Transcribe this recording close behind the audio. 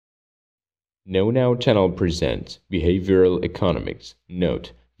Knownow channel presents Behavioral Economics.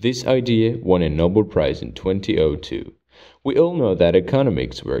 Note, this idea won a Nobel Prize in 2002. We all know that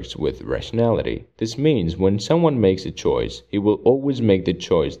economics works with rationality. This means when someone makes a choice, he will always make the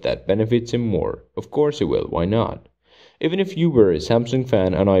choice that benefits him more. Of course he will, why not? Even if you were a Samsung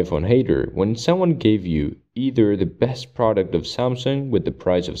fan and iPhone hater, when someone gave you either the best product of Samsung with the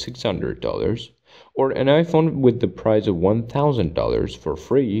price of $600 or an iPhone with the price of $1,000 for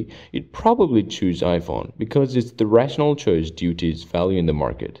free, you'd probably choose iPhone because it's the rational choice due to its value in the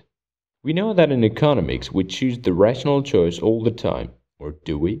market. We know that in economics we choose the rational choice all the time, or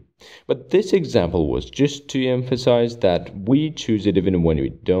do we? But this example was just to emphasize that we choose it even when we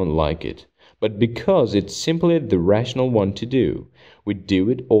don't like it. But because it's simply the rational one to do, we do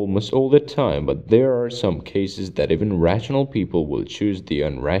it almost all the time, but there are some cases that even rational people will choose the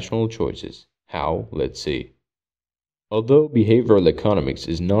unrational choices. How? Let's see. Although behavioral economics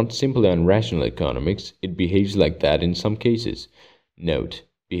is not simply unrational economics, it behaves like that in some cases. Note,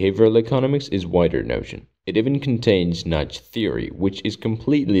 behavioral economics is wider notion. It even contains nudge theory, which is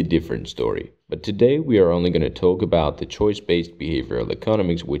completely different story. But today we are only going to talk about the choice-based behavioral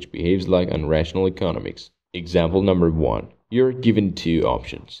economics, which behaves like unrational economics. Example number 1. You're given two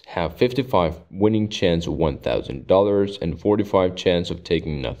options. Have 55 winning chance of $1,000 and 45 chance of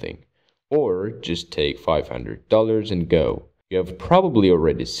taking nothing. Or just take $500 and go. You have probably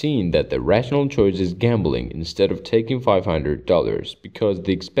already seen that the rational choice is gambling instead of taking $500 because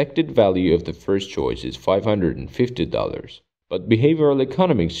the expected value of the first choice is $550. But behavioral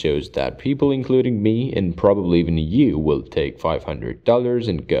economics shows that people including me and probably even you will take $500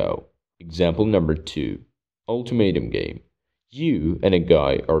 and go. Example number 2. Ultimatum Game. You and a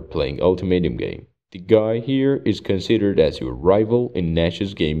guy are playing Ultimatum Game. The guy here is considered as your rival in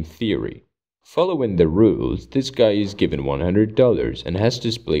Nash's game theory. Following the rules, this guy is given $100 and has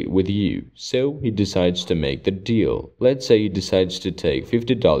to split with you, so he decides to make the deal. Let's say he decides to take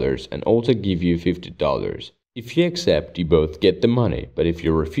 $50 and also give you $50. If you accept, you both get the money, but if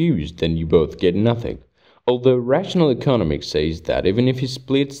you refuse, then you both get nothing. Although rational economics says that even if he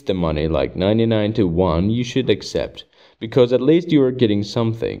splits the money like 99 to 1, you should accept, because at least you are getting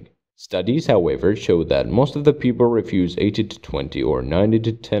something. Studies, however, show that most of the people refuse 80 to 20 or 90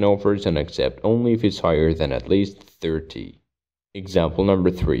 to 10 offers and accept only if it's higher than at least 30. Example number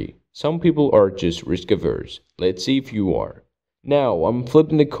 3. Some people are just risk averse. Let's see if you are. Now, I'm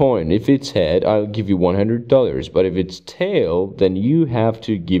flipping the coin. If it's head, I'll give you $100, but if it's tail, then you have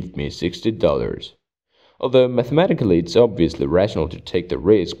to give me $60. Although mathematically it's obviously rational to take the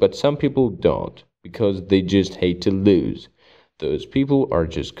risk, but some people don't, because they just hate to lose. Those people are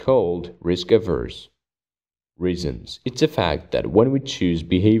just called risk-averse. Reasons. It's a fact that when we choose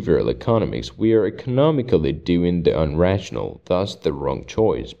behavioral economics, we are economically doing the unrational, thus the wrong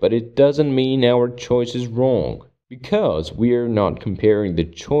choice. But it doesn't mean our choice is wrong, because we are not comparing the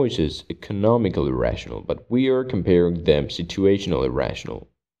choices economically rational, but we are comparing them situationally rational.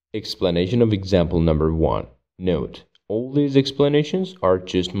 Explanation of example number 1. Note, all these explanations are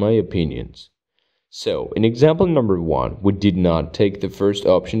just my opinions. So, in example number 1, we did not take the first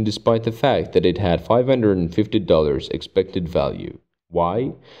option despite the fact that it had $550 expected value.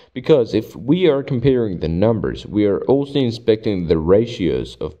 Why? Because if we are comparing the numbers, we are also inspecting the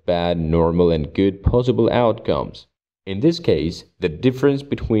ratios of bad, normal, and good possible outcomes. In this case, the difference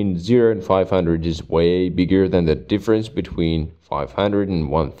between 0 and 500 is way bigger than the difference between 500 and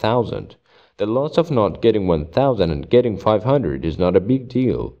 1000. The loss of not getting 1000 and getting 500 is not a big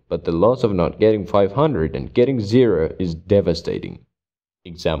deal, but the loss of not getting 500 and getting 0 is devastating.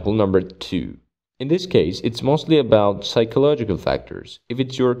 Example number 2. In this case, it's mostly about psychological factors. If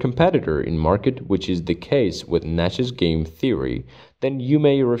it's your competitor in market, which is the case with Nash's game theory, then you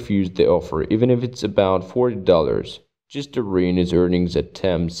may refuse the offer even if it's about $40, just to ruin his earnings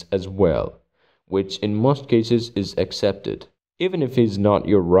attempts as well, which in most cases is accepted. Even if he's not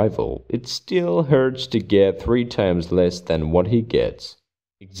your rival, it still hurts to get 3 times less than what he gets.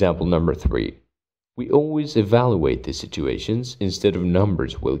 Example number 3. We always evaluate the situations instead of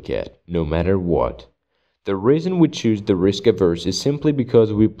numbers we'll get, no matter what. The reason we choose the risk-averse is simply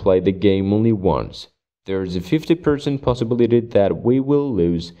because we play the game only once. There's a 50% possibility that we will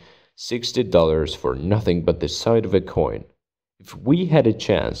lose $60 for nothing but the side of a coin. If we had a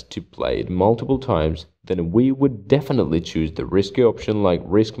chance to play it multiple times, then we would definitely choose the risky option like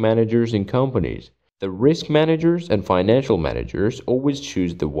risk managers in companies. The risk managers and financial managers always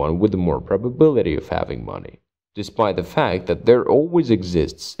choose the one with the more probability of having money, despite the fact that there always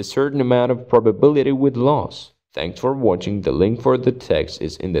exists a certain amount of probability with loss. Thanks for watching. The link for the text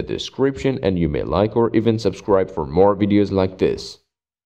is in the description and you may like or even subscribe for more videos like this.